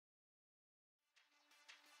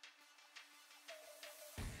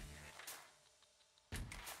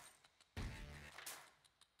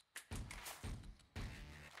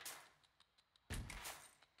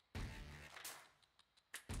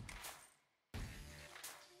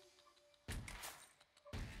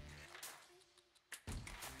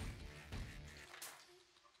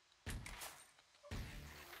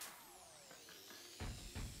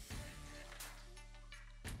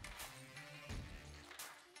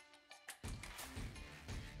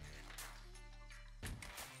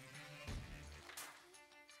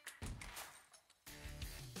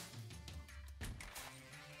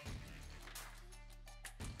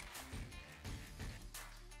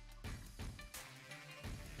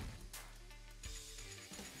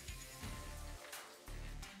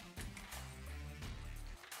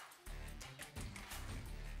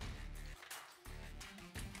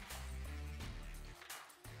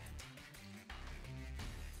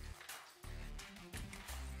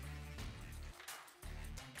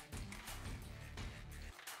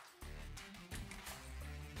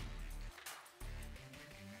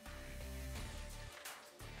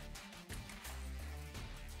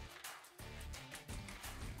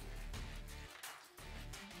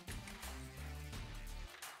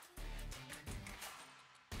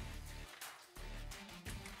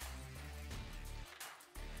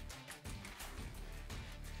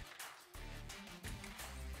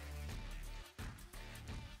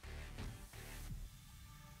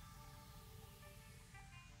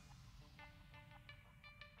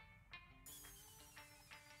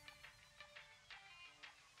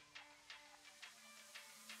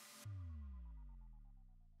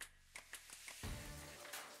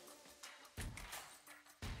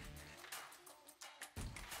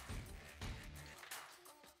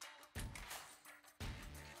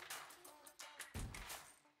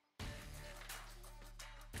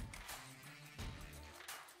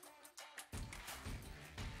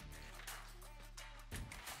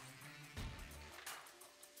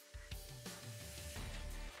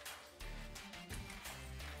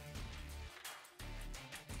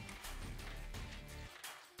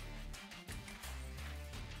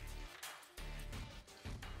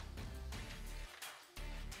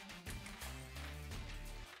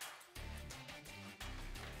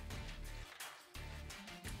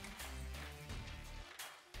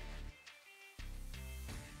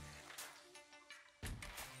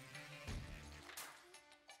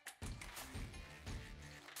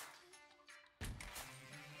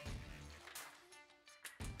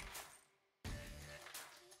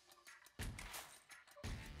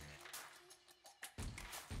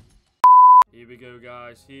 go,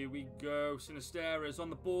 guys. Here we go. Sinistera's on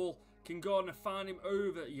the ball. Can Gardner find him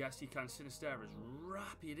over? Yes, he can. Sinistera's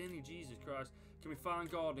rapid, isn't he? Jesus Christ. Can we find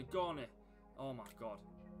Gardner? Gardner. Oh, my God.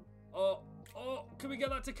 Oh, can we get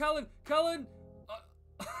that to Callan? Callan!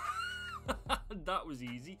 That was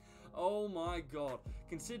easy. Oh, my God.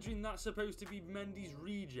 Considering that's supposed to be Mendy's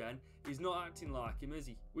regen, he's not acting like him, is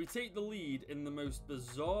he? We take the lead in the most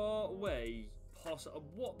bizarre way possible.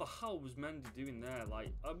 What the hell was Mendy doing there?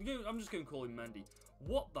 Like, I'm just going to call him Mendy.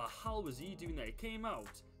 What the hell was he doing there? He came out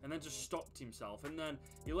and then just stopped himself. And then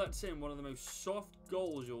he lets in one of the most soft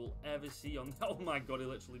goals you'll ever see on... Oh my God, he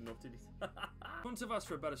literally nutted it. Couldn't have asked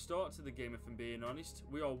for a better start to the game, if I'm being honest.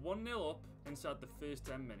 We are 1-0 up inside the first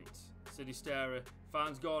 10 minutes. Sinistera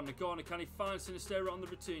finds Gardner. Gardner, can he find Sinistera on the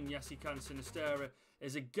return? Yes, he can. Sinistera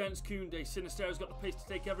is against Koundé. Sinistera's got the pace to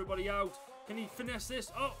take everybody out. Can he finesse this?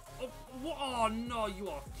 What? Oh, no, you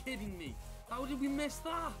are kidding me. How did we miss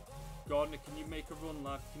that? Gardner, can you make a run,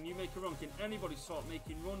 lad? Can you make a run? Can anybody start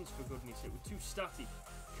making runs, for goodness sake? We're too static.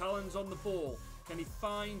 Callan's on the ball. Can he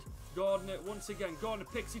find Gardner once again? Gardner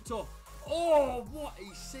picks it up. Oh, what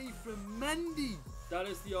a save from Mendy. That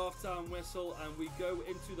is the half-time whistle, and we go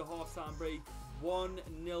into the half-time break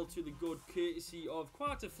 1-0 to the good, courtesy of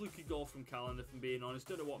quite a fluky goal from Callan, if I'm being honest.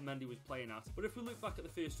 Don't know what Mendy was playing at. But if we look back at the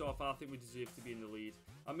first half, I think we deserve to be in the lead.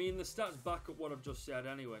 I mean, the stats back up what I've just said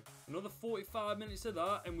anyway. Another 45 minutes of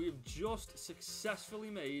that, and we've just successfully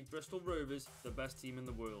made Bristol Rovers the best team in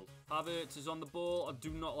the world. Havertz is on the ball. I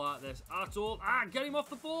do not like this at all. Get him off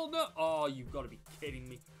the ball. No. Oh, you've got to be kidding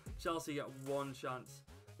me. Chelsea get one chance.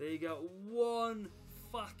 There you go. One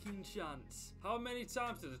fucking chance. How many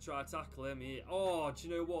times did I try to tackle him here? Oh, do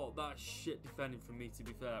you know what? That's shit defending from me, to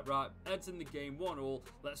be fair. Right, Ed's in the game, 1-1.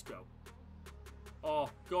 Let's go. Oh,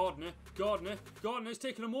 Gardner's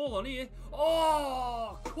taking them all on here.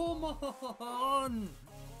 Oh, come on.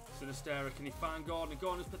 Sinistera, can he find Gardner?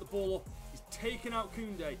 Gardner's put the ball up. He's taken out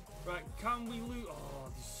Koundé. Right, can we lose?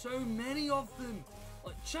 Oh, there's so many of them.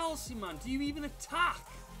 Like, Chelsea, man, do you even attack?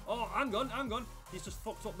 Oh, hang on. He's just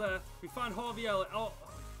fucked up there. We find Harvey Elliott. Oh,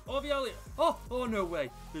 Harvey Elliott. Oh, no way.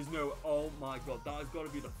 There's no... Oh, my God. That has got to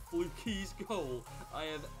be the flukiest goal I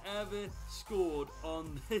have ever scored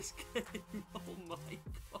on this game. Oh, my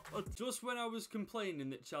God. Just when I was complaining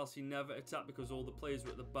that Chelsea never attacked because all the players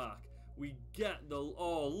were at the back, we get the...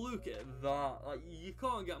 Oh, look at that. Like, you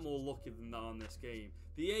can't get more lucky than that on this game.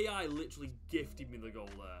 The AI literally gifted me the goal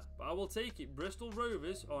there. But I will take it. Bristol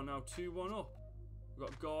Rovers are now 2-1 up. We've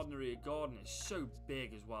got Gardner here. Gardner is so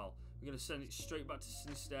big as well. We're going to send it straight back to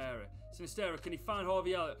Sinistera. Sinistera, can he find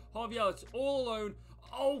Harvey Elliott? Harvey Elliott's all alone.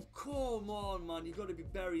 Oh, come on, man. You've got to be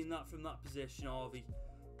burying that from that position, Harvey.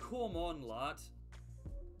 Come on, lad.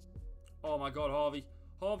 Oh, my God, Harvey.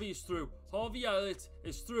 Harvey is through. Harvey Elliott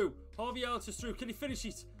is through. Harvey Elliott is through. Can he finish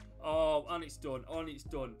it? Oh, and it's done.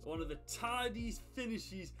 One of the tidiest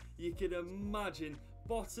finishes you can imagine.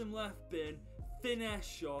 Bottom left bin. Finesse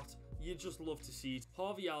shot. You just love to see it.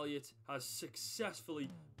 Harvey Elliott has successfully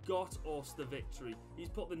got us the victory. He's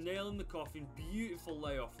put the nail in the coffin. Beautiful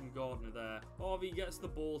layoff from Gardner there. Harvey gets the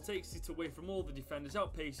ball, takes it away from all the defenders,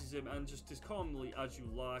 outpaces him, and just as calmly as you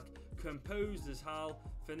like, composed as hell,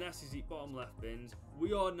 finesses it bottom left bins.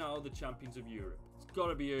 We are now the champions of Europe. It's got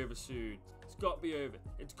to be over soon. It's got to be over.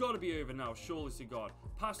 It's got to be over now, surely to God.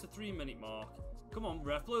 Past the 3-minute mark. Come on,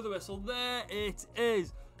 ref, blow the whistle. There it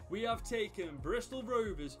is. We have taken Bristol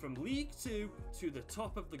Rovers from League 2 to the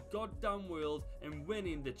top of the goddamn world and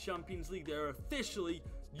winning the Champions League. They are officially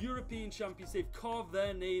European champions. They've carved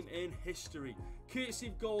their name in history. Courtesy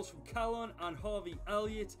of goals from Callan and Harvey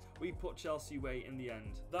Elliott, we put Chelsea away in the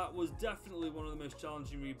end. That was definitely one of the most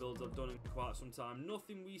challenging rebuilds I've done in quite some time.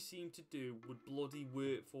 Nothing we seem to do would bloody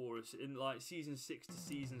work for us in like season 6 to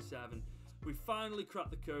season 7. We finally cracked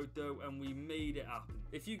the code though, and we made it happen.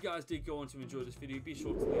 If you guys did go on to enjoy this video, be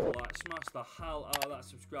sure to leave a like, smash the hell out of that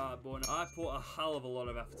subscribe button. I put a hell of a lot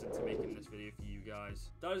of effort into making this video for you guys.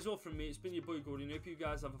 That is all from me. It's been your boy Gordon. I hope you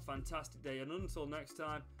guys have a fantastic day, and until next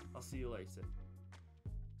time, I'll see you later.